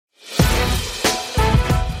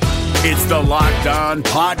It's the Locked On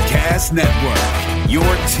Podcast Network, your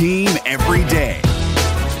team every day.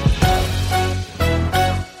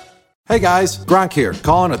 Hey guys, Gronk here,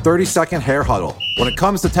 calling a 30-second hair huddle. When it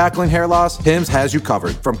comes to tackling hair loss, Hims has you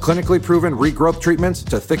covered. From clinically proven regrowth treatments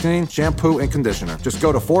to thickening, shampoo, and conditioner. Just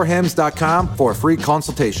go to 4hims.com for a free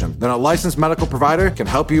consultation. Then a licensed medical provider can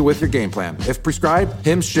help you with your game plan. If prescribed,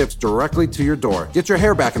 Hims ships directly to your door. Get your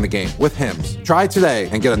hair back in the game with Hims. Try today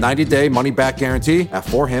and get a 90-day money-back guarantee at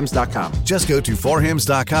 4hims.com. Just go to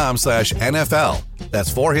 4hims.com/NFL.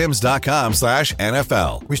 That's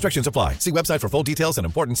 4hims.com/NFL. Restrictions apply. See website for full details and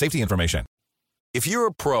important safety information. If you're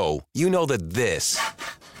a pro, you know that this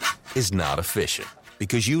is not efficient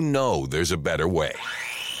because you know there's a better way.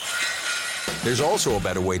 There's also a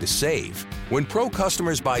better way to save. When pro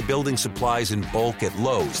customers buy building supplies in bulk at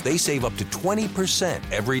Lowe's, they save up to 20%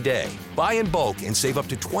 every day. Buy in bulk and save up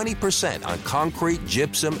to 20% on concrete,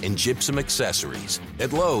 gypsum, and gypsum accessories.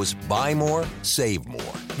 At Lowe's, buy more, save more.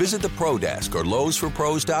 Visit the Pro Desk or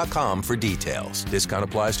Lowe'sForPros.com for details. Discount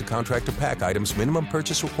applies to contractor pack items. Minimum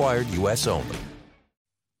purchase required. U.S. only.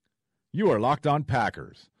 You are Locked On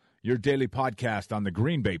Packers, your daily podcast on the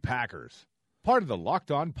Green Bay Packers. Part of the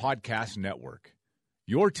Locked On Podcast Network.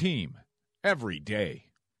 Your team every day.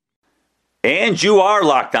 And you are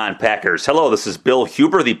Locked On Packers. Hello, this is Bill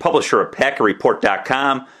Huber, the publisher of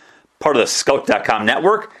PackerReport.com, part of the Scout.com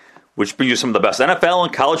network, which brings you some of the best NFL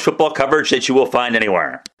and college football coverage that you will find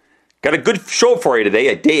anywhere. Got a good show for you today,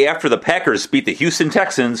 a day after the Packers beat the Houston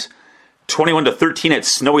Texans 21-13 at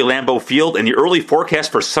snowy Lambeau Field, and the early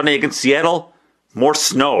forecast for Sunday against Seattle, more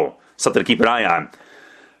snow, something to keep an eye on.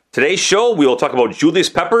 Today's show, we will talk about Julius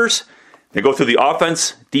Peppers and go through the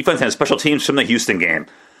offense, defense, and special teams from the Houston game.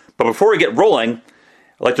 But before we get rolling,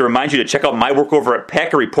 I'd like to remind you to check out my work over at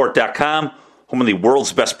PackerReport.com, home of the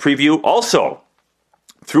world's best preview. Also,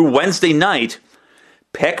 through Wednesday night,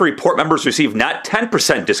 Packer Report members receive not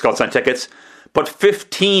 10% discounts on tickets, but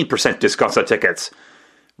 15% discounts on tickets.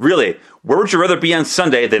 Really, where would you rather be on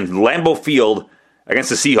Sunday than Lambeau Field against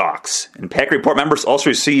the Seahawks? And Packer Report members also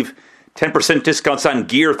receive 10% discounts on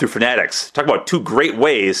gear through Fanatics. Talk about two great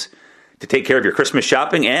ways to take care of your Christmas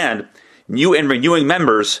shopping, and new and renewing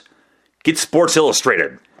members get Sports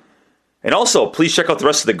Illustrated. And also, please check out the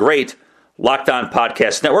rest of the great Locked On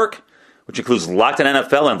Podcast Network, which includes Locked On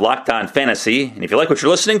NFL and Locked On Fantasy. And if you like what you're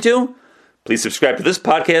listening to, please subscribe to this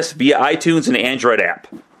podcast via iTunes and the Android app.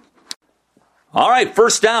 All right,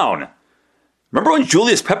 first down. Remember when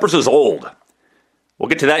Julius Peppers was old? We'll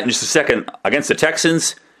get to that in just a second. Against the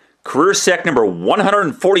Texans, career sack number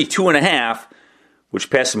 142.5, which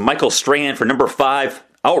passed Michael Strahan for number 5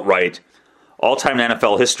 outright, all-time in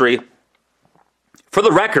NFL history. For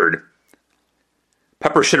the record,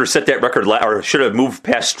 Peppers should have set that record, or should have moved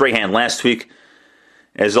past Strahan last week.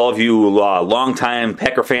 As all of you longtime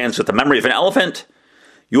Packer fans with the memory of an elephant,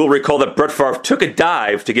 you will recall that Brett Favre took a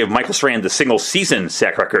dive to give Michael Strahan the single-season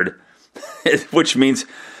sack record, which means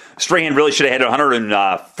Strahan really should have had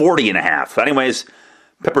 140.5. Anyways,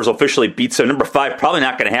 Peppers officially beats him. Number 5, probably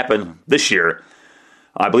not going to happen this year.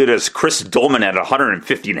 I believe it is Chris Dolman at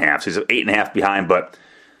 150.5, so he's 8.5 behind, but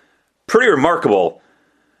pretty remarkable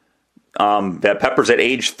that Peppers at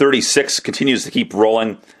age 36 continues to keep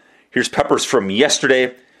rolling. Here's Peppers from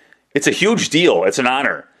yesterday. It's a huge deal. It's an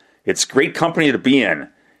honor. It's great company to be in.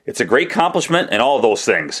 It's a great accomplishment and all of those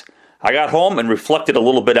things. I got home and reflected a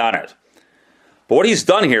little bit on it. But what he's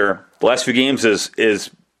done here the last few games is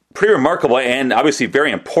pretty remarkable and obviously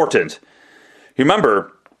very important. You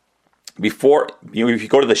remember, before, if you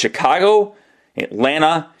go to the Chicago,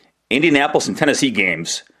 Atlanta, Indianapolis, and Tennessee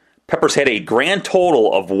games, Peppers had a grand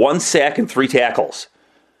total of 1 sack and 3 tackles.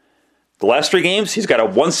 The last 3 games, he's got a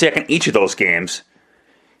 1 sack in each of those games.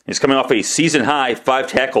 He's coming off a season-high 5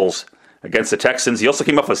 tackles against the Texans. He also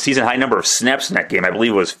came off a season-high number of snaps in that game. I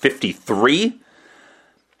believe it was 53.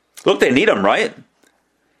 Look, they need him, right?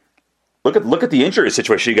 Look at the injury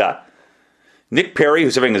situation you got. Nick Perry,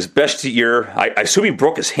 who's having his best year. I assume he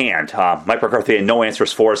broke his hand. Mike McCarthy had no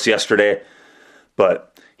answers for us yesterday.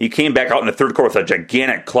 But he came back out in the third quarter with a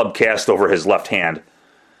gigantic club cast over his left hand.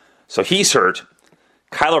 So he's hurt.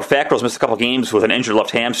 Kyler Fackrell's missed a couple games with an injured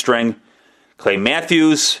left hamstring. Clay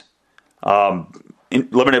Matthews,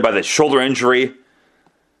 limited by the shoulder injury.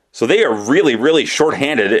 So they are really, really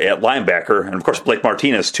shorthanded at linebacker. And, of course, Blake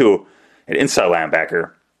Martinez, too, at inside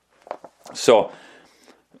linebacker. So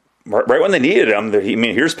right when they needed him,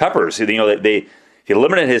 here's Peppers. He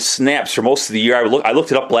limited his snaps for most of the year. I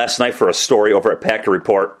looked it up last night for a story over at Packer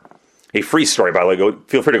Report. A free story, by the way.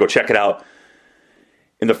 Feel free to go check it out.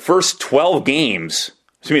 In the first 12 games,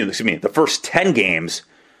 the first 10 games,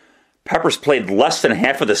 Peppers played less than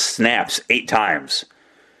half of the snaps 8 times.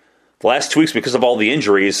 the last 2 weeks, because of all the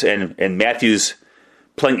injuries and Matthews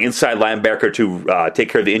playing inside linebacker to take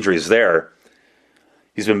care of the injuries there,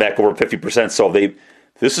 he's been back over 50%. So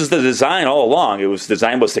this is the design all along. It was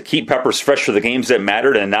designed was to keep Peppers fresh for the games that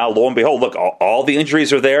mattered, and now lo and behold, look, all the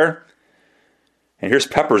injuries are there, and here's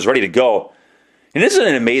Peppers ready to go. And isn't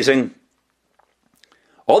it amazing?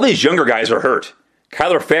 All these younger guys are hurt.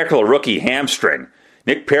 Kyler Fackrell, a rookie, hamstring.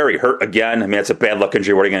 Nick Perry hurt again. I mean, that's a bad luck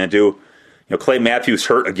injury. What are you going to do? Clay Matthews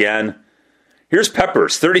hurt again. Here's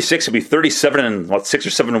Peppers, 36, he'll be 37 in, 6 or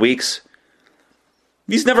 7 weeks.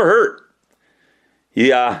 He's never hurt.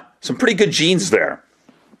 Some pretty good genes there.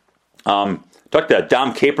 Talked to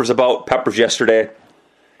Dom Capers about Peppers yesterday.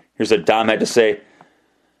 Here's what Dom had to say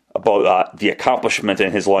about the accomplishment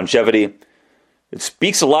and his longevity. It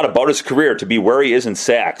speaks a lot about his career to be where he is in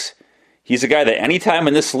sacks. He's a guy that any time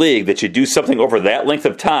in this league that you do something over that length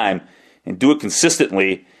of time and do it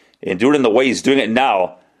consistently and do it in the way he's doing it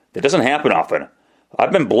now, that doesn't happen often.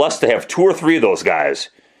 I've been blessed to have 2 or 3 of those guys.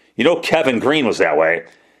 Kevin Green was that way.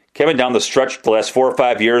 Kevin, down the stretch the last 4 or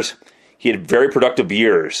 5 years, he had very productive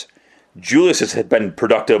years. Julius has been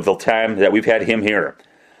productive the time that we've had him here.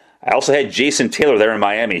 I also had Jason Taylor there in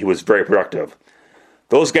Miami, who was very productive.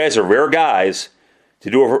 Those guys are rare guys to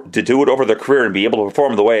do it over their career and be able to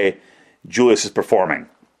perform the way Julius is performing.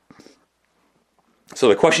 So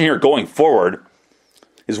the question here going forward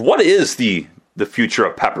is, what is the future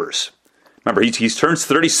of Peppers? Remember, he turns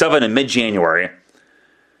 37 in mid-January.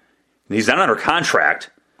 He's not under contract.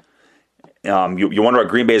 You wonder what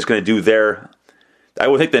Green Bay is going to do there. I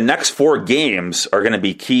would think the next 4 games are going to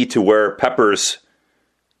be key to where Peppers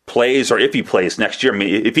plays, or if he plays next year. I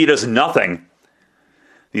mean, if he does nothing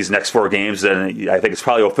these next 4 games, then I think it's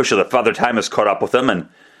probably official that Father Time has caught up with him, and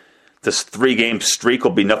this 3-game streak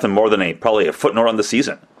will be nothing more than probably a footnote on the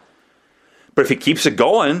season. But if he keeps it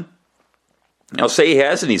going, say he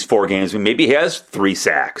has in these 4 games, maybe he has 3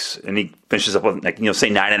 sacks, and he finishes up with, say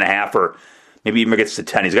 9.5, or maybe even gets to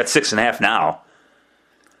 10. He's got 6.5 now.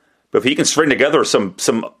 But if he can string together some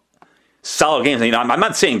solid games, I'm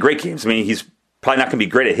not saying great games. I mean, he's probably not going to be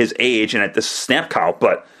great at his age and at this snap count,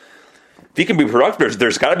 but if he can be productive,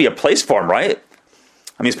 there's got to be a place for him, right?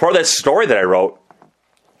 I mean, it's part of that story that I wrote.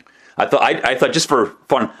 I thought just for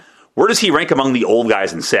fun, where does he rank among the old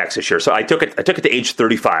guys in sacks this year? So I took it to age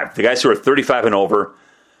 35. The guys who are 35 and over,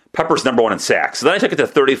 Peppers number 1 in sacks. So then I took it to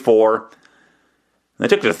 34. Then I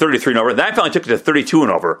took it to 33 and over. Then I finally took it to 32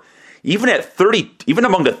 and over. Even at 30, even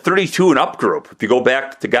among the 32 and up group, if you go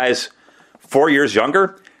back to guys 4 years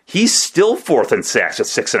younger, he's still 4th in sacks at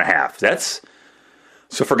 6.5.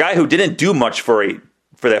 So for a guy who didn't do much for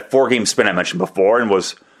that 4-game spin I mentioned before, and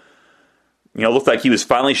was, looked like he was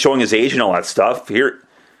finally showing his age and all that stuff. Here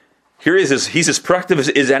he's as productive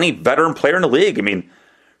as any veteran player in the league. I mean,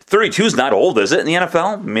 32 is not old, is it, in the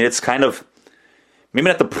NFL? I mean, it's kind of maybe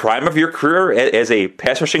not the prime of your career as a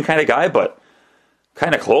pass rushing kind of guy, but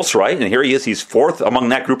kind of close, right? And here he is. He's 4th among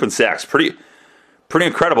that group in sacks. Pretty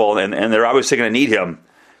incredible, and they're obviously going to need him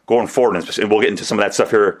going forward, and we'll get into some of that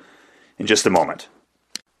stuff here in just a moment.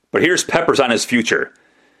 But here's Peppers on his future.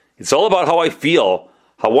 It's all about how I feel,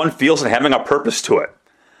 how one feels, and having a purpose to it.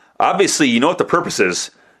 Obviously, you know what the purpose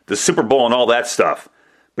is, the Super Bowl and all that stuff.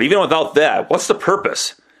 But even without that, what's the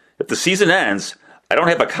purpose? If the season ends, I don't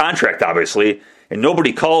have a contract, obviously, and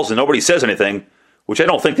nobody calls and nobody says anything, which I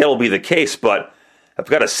don't think that will be the case, but I've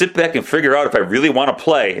got to sit back and figure out if I really want to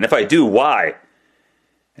play, and if I do, why?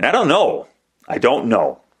 And I don't know.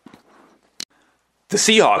 The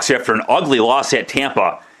Seahawks, after an ugly loss at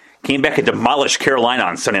Tampa, came back and demolished Carolina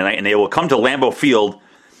on Sunday night, and they will come to Lambeau Field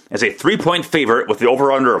as a 3-point favorite with the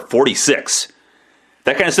over-under of 46. If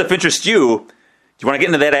that kind of stuff interests you, do you want to get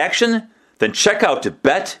into that action? Then check out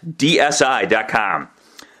BetDSI.com.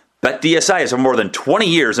 BetDSI has more than 20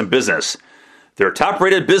 years in business. They're a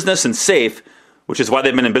top-rated business and safe, which is why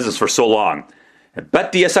they've been in business for so long. And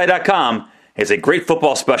BetDSI.com has a great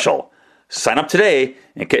football special. Sign up today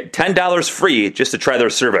and get $10 free just to try their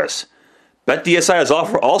service. BetDSI is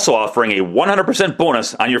also offering a 100%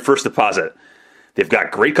 bonus on your first deposit. They've got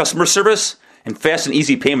great customer service and fast and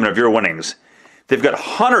easy payment of your winnings. They've got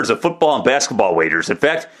hundreds of football and basketball wagers. In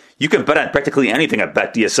fact, you can bet on practically anything at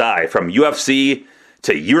BetDSI, from UFC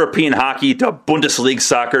to European hockey to Bundesliga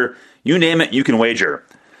soccer. You name it, you can wager.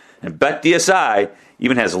 And BetDSI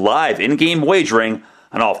even has live in-game wagering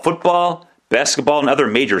on all football, basketball, and other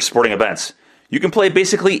major sporting events. You can play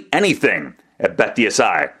basically anything at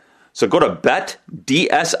BetDSI. So go to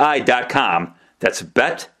BetDSI.com. That's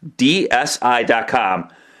BetDSI.com.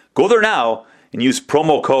 Go there now and use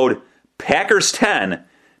promo code Packers10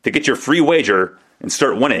 to get your free wager and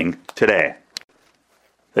start winning today.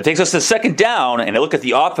 That takes us to second down, and I look at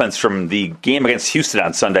the offense from the game against Houston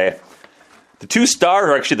on Sunday. The two stars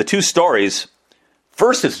are actually the two stories.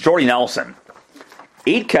 First, it's Jordy Nelson.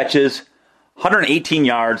 8 catches, 118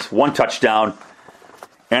 yards, 1 touchdown.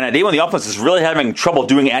 And a day when the offense is really having trouble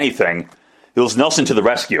doing anything, it was Nelson to the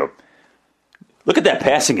rescue. Look at that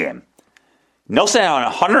passing game. Nelson had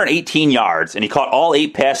 118 yards, and he caught all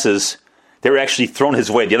 8 passes. They were actually thrown his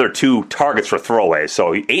way. The other 2 targets were throwaways.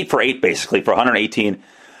 So 8 for 8, basically, for 118.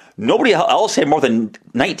 Nobody else had more than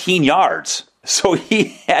 19 yards. So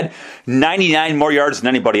he had 99 more yards than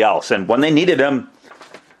anybody else. And when they needed him,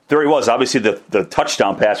 there he was. Obviously, the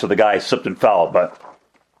touchdown pass where the guy slipped and fell. But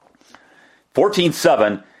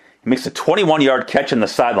 14-7, he makes a 21-yard catch in the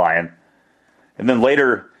sideline. And then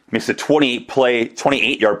later, he makes a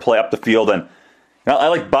 28-yard play up the field. And I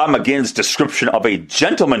like Bob McGinn's description of a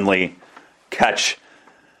gentlemanly catch.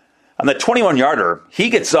 On the 21-yarder, he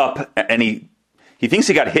gets up and he thinks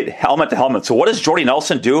he got hit helmet to helmet. So what does Jordy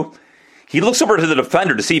Nelson do? He looks over to the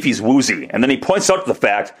defender to see if he's woozy. And then he points out the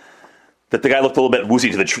fact that the guy looked a little bit woozy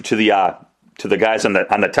to the guys on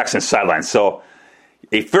the Texans sideline. So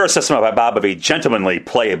a fair assessment by Bob of a gentlemanly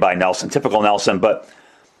play by Nelson, typical Nelson. But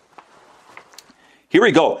here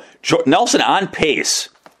we go. Nelson on pace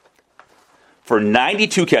for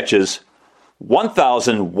 92 catches,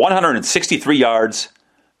 1,163 yards,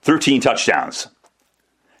 13 touchdowns.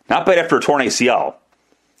 Not bad after a torn ACL.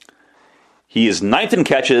 He is 9th in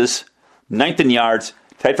catches, 9th in yards,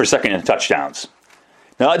 tied for 2nd in touchdowns.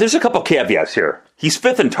 Now, there's a couple caveats here. He's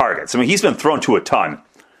 5th in targets. I mean, he's been thrown to a ton.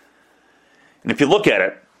 And if you look at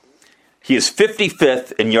it, he is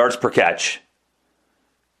 55th in yards per catch,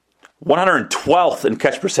 112th in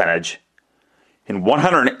catch percentage, and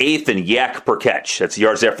 108th in yak per catch. That's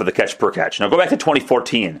yards after the catch per catch. Now, go back to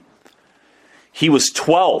 2014. He was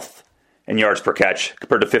 12th in yards per catch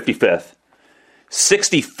compared to 55th,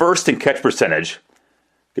 61st in catch percentage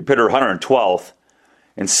compared to 112th,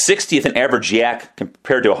 and 60th in average yak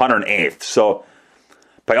compared to 108th. So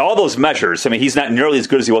by all those measures, I mean, he's not nearly as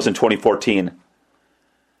good as he was in 2014.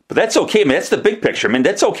 But that's okay. I mean, that's the big picture. I mean,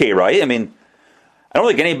 that's okay, right? I mean, I don't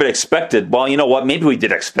think anybody expected, well, you know what? Maybe we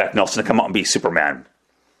did expect Nelson to come out and be Superman.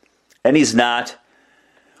 And he's not.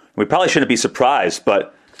 We probably shouldn't be surprised.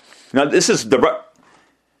 But, you know, this is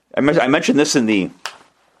I mentioned this in the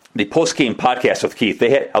post-game podcast with Keith.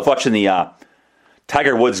 I was watching the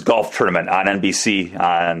Tiger Woods golf tournament on NBC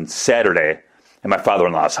on Saturday at my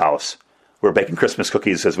father-in-law's house. We were baking Christmas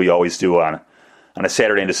cookies, as we always do on a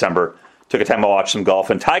Saturday in December. Took a time to watch some golf,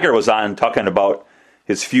 and Tiger was on talking about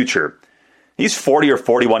his future. He's 40 or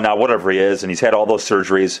 41 now, whatever he is, and he's had all those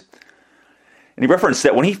surgeries. And he referenced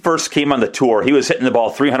that when he first came on the tour, he was hitting the ball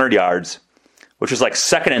 300 yards, which was like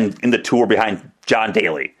second in the tour behind John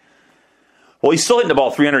Daly. Well, he's still hitting the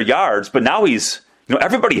ball 300 yards, but now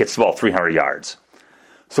everybody hits the ball 300 yards.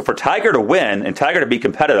 So for Tiger to win and Tiger to be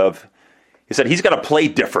competitive, he said he's got to play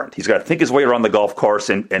different. He's got to think his way around the golf course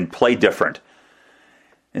and play different.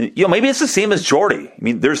 And, maybe it's the same as Jordy. I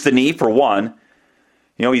mean, there's the knee for one.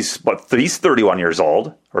 He's 31 years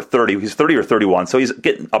old, or 30. He's 30 or 31, so he's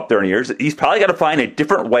getting up there in years. He's probably got to find a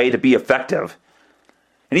different way to be effective.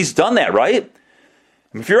 And he's done that, right?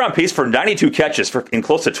 I mean, if you're on pace for 92 catches in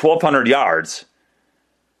close to 1,200 yards,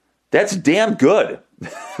 that's damn good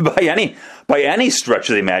by any stretch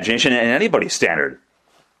of the imagination and anybody's standard.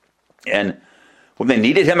 And when they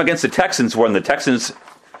needed him against the Texans, when the Texans,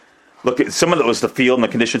 some of it was the field and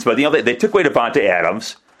the conditions, but they took away Devontae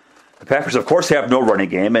Adams. The Packers, of course, have no running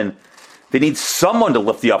game, and they need someone to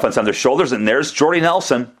lift the offense on their shoulders, and there's Jordy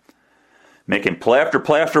Nelson making play after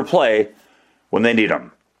play after play when they need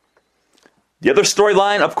him. The other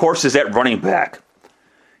storyline, of course, is at running back.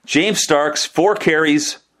 James Starks, 4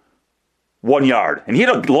 carries, 1 yard. And he had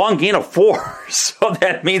a long gain of 4, so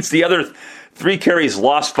that means the other 3 carries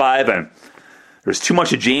lost 5, and there's too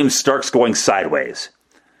much of James Starks going sideways.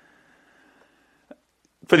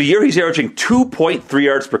 For the year, he's averaging 2.3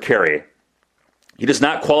 yards per carry. He does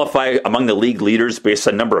not qualify among the league leaders based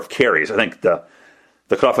on number of carries. I think the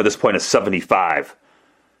cutoff at this point is 75.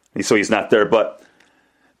 So he's not there. But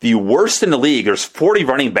the worst in the league, there's 40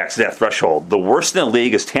 running backs at that threshold. The worst in the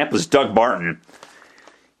league is Tampa's Doug Martin.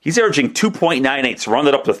 He's averaging 2.98, so round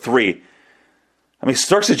it up to 3. I mean,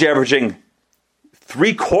 Starks is averaging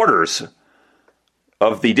 3/4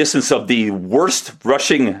 of the distance of the worst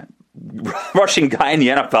rushing guy in the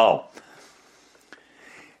NFL.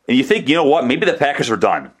 And you think, you know what, maybe the Packers are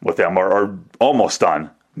done with them, or almost done.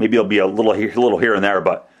 Maybe it'll be a little here and there,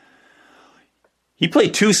 but he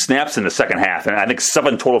played 2 snaps in the second half, and I think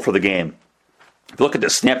 7 total for the game. If you look at the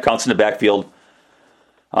snap counts in the backfield,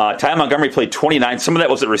 Ty Montgomery played 29. Some of that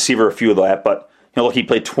was at receiver, a few of that, but Look, he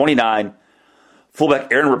played 29.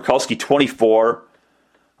 Fullback Aaron Ripkowski, 24.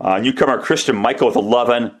 Newcomer Christian Michael with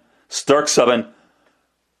 11. Stark, 7.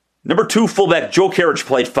 Number 2 fullback Joe Carriage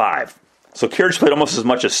played 5. So Carriage played almost as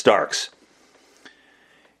much as Starks.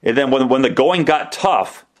 And then when the going got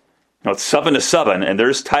tough, it's 7-7, and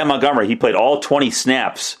there's Ty Montgomery. He played all 20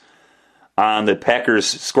 snaps on the Packers'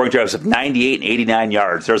 scoring drives of 98 and 89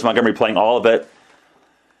 yards. There's Montgomery playing all of it.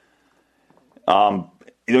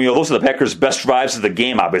 Those are the Packers' best drives of the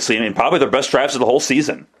game, obviously, and probably their best drives of the whole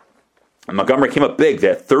season. And Montgomery came up big.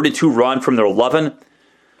 That 32 run from their 11.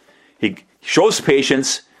 He shows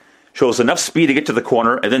patience, shows enough speed to get to the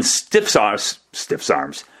corner, and then stiff arms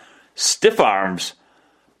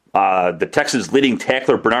the Texans' leading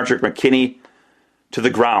tackler, Bernardrick McKinney, to the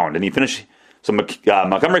ground. And he finished. So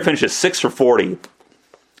Montgomery finishes 6 for 40.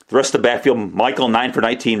 The rest of the backfield, Michael 9 for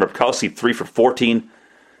 19, Ripkowski 3 for 14,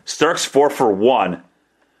 Starks 4 for 1.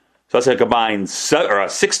 So that's a combined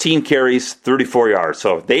 16 carries, 34 yards.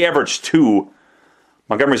 So they averaged 2.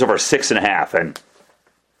 Montgomery's over 6.5. And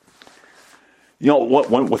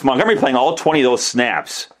with Montgomery playing all 20 of those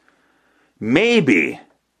snaps, maybe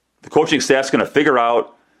the coaching staff's going to figure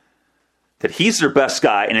out that he's their best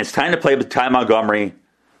guy, and it's time to play with Ty Montgomery.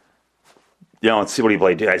 Let's see what he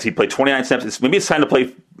played. He played 29 snaps. Maybe it's time to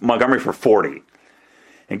play Montgomery for 40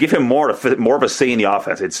 and give him more of a say in the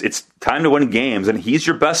offense. It's time to win games, and he's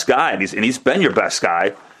your best guy, and he's been your best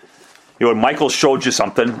guy. Michael showed you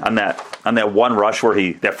something on that one rush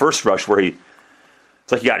that first rush where it's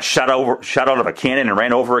like he got shot out of a cannon and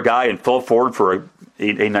ran over a guy and fell forward for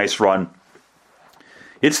a nice run.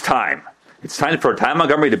 It's time. It's time for Ty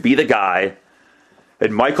Montgomery to be the guy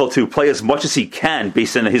and Michael to play as much as he can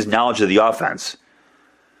based on his knowledge of the offense.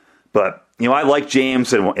 But, I like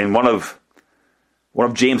James, and one of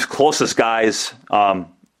James' closest guys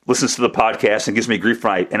listens to the podcast and gives me grief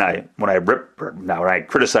when I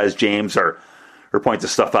criticize James or point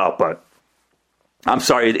this stuff out. But I'm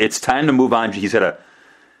sorry, it's time to move on. He's had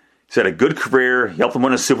a good career. He helped them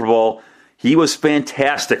win a Super Bowl. He was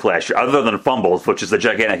fantastic last year, other than fumbles, which is a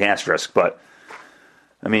gigantic asterisk. But,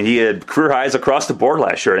 he had career highs across the board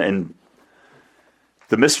last year. And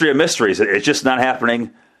the mystery of mysteries, it's just not happening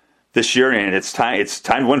this year. And it's time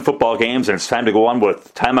to win football games, and it's time to go on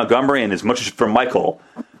with Ty Montgomery and as much from Michael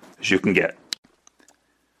as you can get.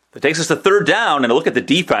 That takes us to third down, and a look at the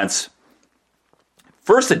defense.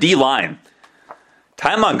 First, the D-line.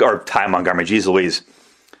 Ty Montgomery, geez Louise.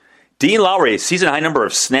 Dean Lowry, season-high number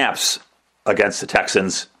of snaps against the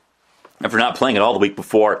Texans, and for not playing at all the week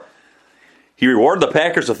before. He rewarded the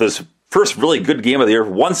Packers with his first really good game of the year.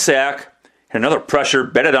 1 sack, and another pressure,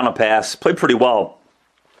 batted on a pass, played pretty well.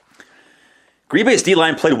 Green Bay's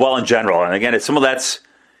D-line played well in general, and again, some of that's,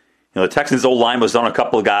 the Texans' O-line was down a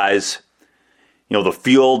couple of guys. The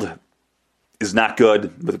field is not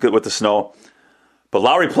good with the snow. But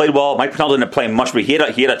Lowry played well. Mike Pennell didn't play much, but he had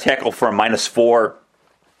a tackle for a -4.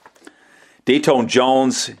 Dayton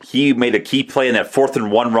Jones, he made a key play in that 4th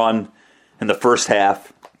and 1 run in the first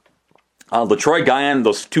half. LaTroy Guion,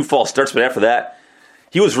 those 2 false starts, but after that,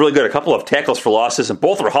 he was really good. A couple of tackles for losses, and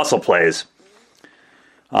both were hustle plays.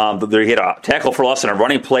 He had a tackle for loss and a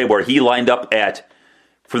running play where he lined up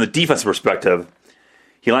from the defensive perspective,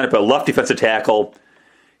 he lined up at left defensive tackle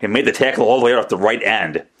and made the tackle all the way out at the right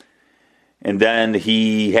end. And then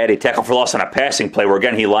he had a tackle for loss on a passing play where,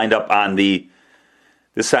 again, he lined up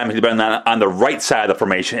this time he'd been on the right side of the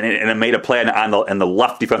formation and it made a play on the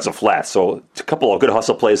left defensive flat. So it's a couple of good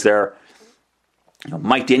hustle plays there.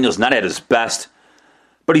 Mike Daniels not at his best,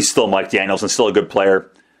 but he's still Mike Daniels and still a good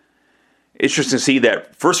player. Interesting to see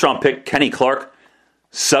that first-round pick, Kenny Clark,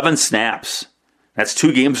 7 snaps. That's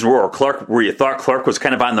 2 games in a row where you thought Clark was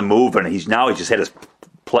kind of on the move, and he just had his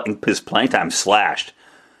playing time slashed.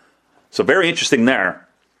 So very interesting there.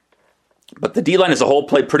 But the D-line as a whole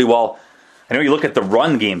played pretty well. I know you look at the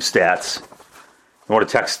run game stats.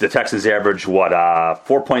 The Texans average,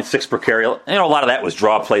 4.6 per carry. A lot of that was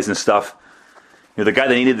draw plays and stuff. The guy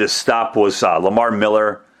that needed this stop was Lamar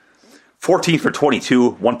Miller. 14 for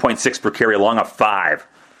 22, 1.6 per carry along a 5.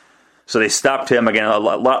 So they stopped him. Again, a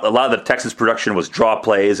lot of the Texans' production was draw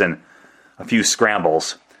plays and a few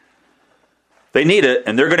scrambles. They need it,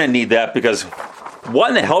 and they're going to need that because what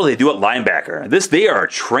in the hell do they do at linebacker? They are a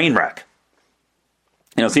train wreck.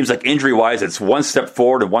 It seems like injury-wise, it's 1 step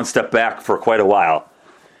forward and 1 step back for quite a while.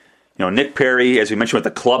 Nick Perry, as we mentioned,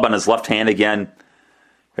 with the club on his left hand again,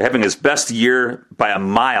 having his best year by a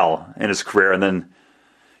mile in his career. And then,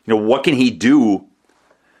 what can he do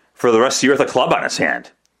for the rest of the year with a club on his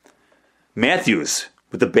hand? Matthews,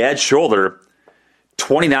 with the bad shoulder,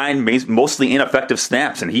 29 mostly ineffective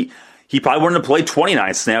snaps. And he probably wouldn't have played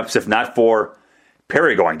 29 snaps if not for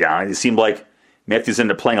Perry going down. It seemed like Matthews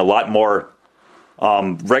ended up playing a lot more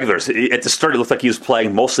regulars. At the start, it looked like he was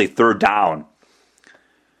playing mostly third down.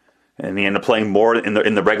 And he ended up playing more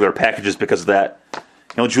in the regular packages because of that.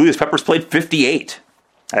 Julius Peppers played 58.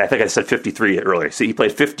 I think I said 53 earlier. So he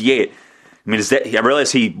played 58. I mean, I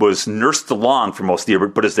realize he was nursed along for most of the year,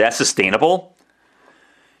 but is that sustainable?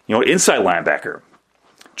 Inside linebacker.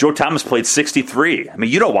 Joe Thomas played 63. I mean,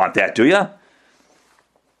 you don't want that, do you?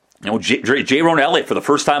 J-Ron Elliott, for the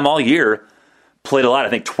first time all year, played a lot. I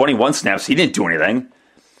think 21 snaps. He didn't do anything.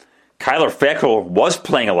 Kyler Fackrell was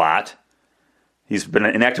playing a lot. He's been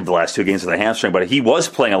inactive the last 2 games with a hamstring, but he was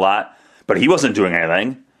playing a lot, but he wasn't doing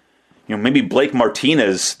anything. Maybe Blake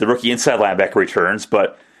Martinez, the rookie inside linebacker, returns,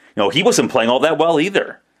 but he wasn't playing all that well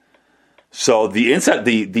either. So the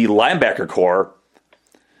linebacker core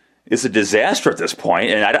is a disaster at this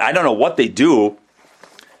point, and I don't know what they do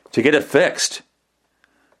to get it fixed.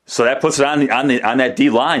 So that puts it on that D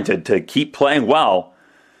line to keep playing well.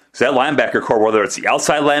 So that linebacker core, whether it's the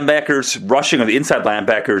outside linebackers rushing or the inside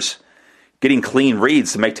linebackers getting clean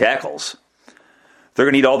reads to make tackles, they're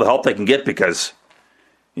going to need all the help they can get because,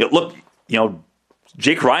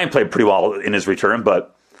 Jake Ryan played pretty well in his return,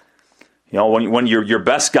 but when your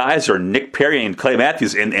best guys are Nick Perry and Clay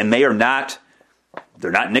Matthews, and they're not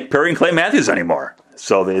Nick Perry and Clay Matthews anymore.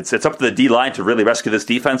 So it's up to the D line to really rescue this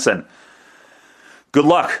defense, and good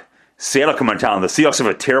luck. Seattle coming to town. The Seahawks have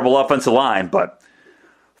a terrible offensive line, but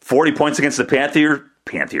 40 points against the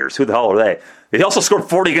Panthers. Who the hell are they? They also scored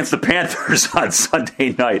 40 against the Panthers on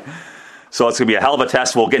Sunday night. So it's going to be a hell of a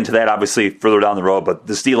test. We'll get into that, obviously, further down the road. But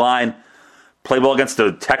this D-line played well against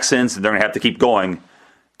the Texans, and they're going to have to keep going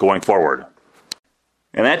forward.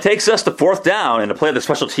 And that takes us to 4th down and to play the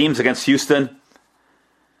special teams against Houston.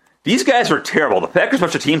 These guys are terrible. The Packers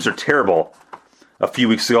special teams are terrible a few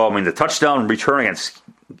weeks ago. I mean, the touchdown return against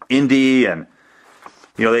Indy, and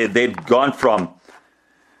they'd gone from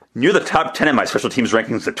near the top 10 in my special teams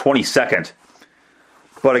rankings to 22nd.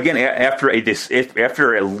 But again, after at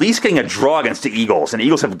least getting a draw against the Eagles, and the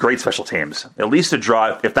Eagles have great special teams, at least a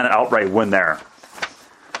draw, if not an outright win there.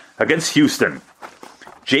 Against Houston,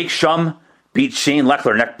 Jake Shum beat Shane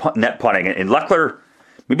Lechler net punting, and Lechler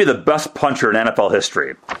may be the best puncher in NFL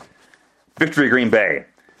history. Victory Green Bay.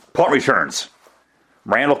 Punt returns.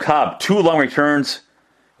 Randall Cobb, 2 long returns,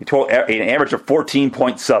 an average of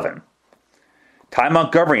 14.7. Ty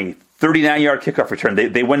Montgomery, 39-yard kickoff return.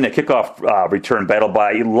 They win the kickoff return battle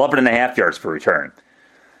by 11.5 yards per return.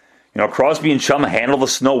 Crosby and Chum handle the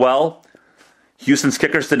snow well. Houston's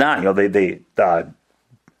kickers did not.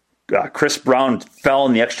 Chris Brown fell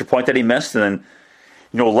in the extra point that he missed, and then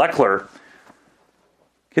Lechler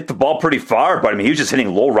hit the ball pretty far, but he was just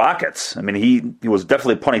hitting low rockets. He was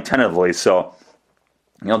definitely punting tentatively. So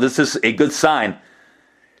this is a good sign.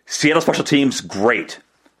 Seattle special teams, great.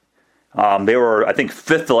 They were, I think,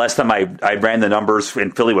 5th the last time I ran the numbers,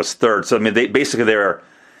 and Philly was 3rd. So, they're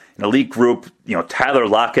an elite group. Tyler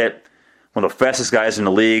Lockett, one of the fastest guys in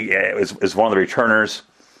the league, is one of the returners.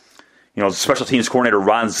 Special teams coordinator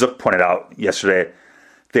Ron Zook pointed out yesterday,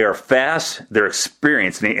 they are fast, they're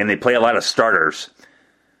experienced, and they play a lot of starters.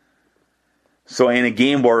 So in a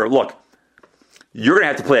game where, look, you're going to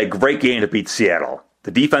have to play a great game to beat Seattle.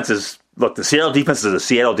 The Seattle defense is a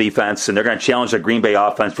Seattle defense, and they're going to challenge the Green Bay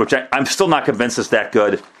offense, which I'm still not convinced is that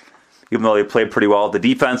good, even though they played pretty well. The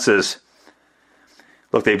defense is,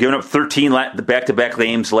 they've given up 13 back-to-back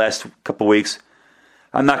games the last couple weeks.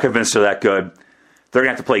 I'm not convinced they're that good. They're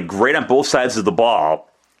going to have to play great on both sides of the ball,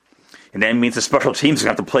 and that means the special teams are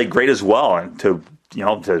going to have to play great as well, and to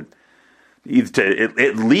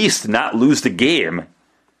at least not lose the game.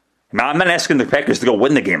 Now, I'm not asking the Packers to go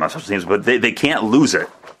win the game on special teams, but they can't lose it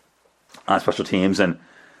on special teams, and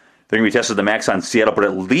they're going to be tested the max on Seattle, but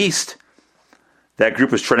at least that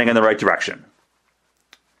group is trending in the right direction.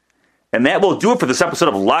 And that will do it for this episode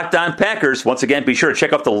of Locked On Packers. Once again, be sure to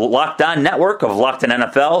check out the Locked On network of Locked On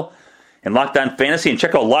NFL and Locked On Fantasy, and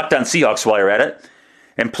check out Locked On Seahawks while you're at it.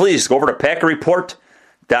 And please go over to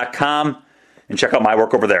PackerReport.com and check out my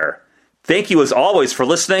work over there. Thank you, as always, for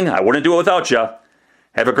listening. I wouldn't do it without you.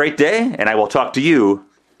 Have a great day, and I will talk to you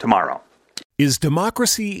tomorrow. Is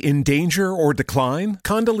democracy in danger or decline?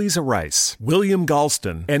 Condoleezza Rice, William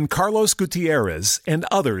Galston, and Carlos Gutierrez and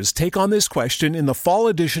others take on this question in the fall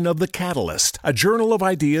edition of The Catalyst, a journal of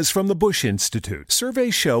ideas from the Bush Institute.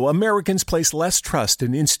 Surveys show Americans place less trust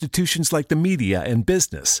in institutions like the media and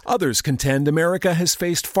business. Others contend America has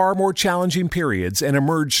faced far more challenging periods and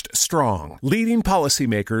emerged strong. Leading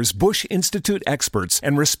policymakers, Bush Institute experts,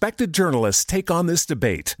 and respected journalists take on this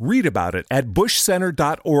debate. Read about it at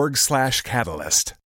bushcenter.org/catalyst.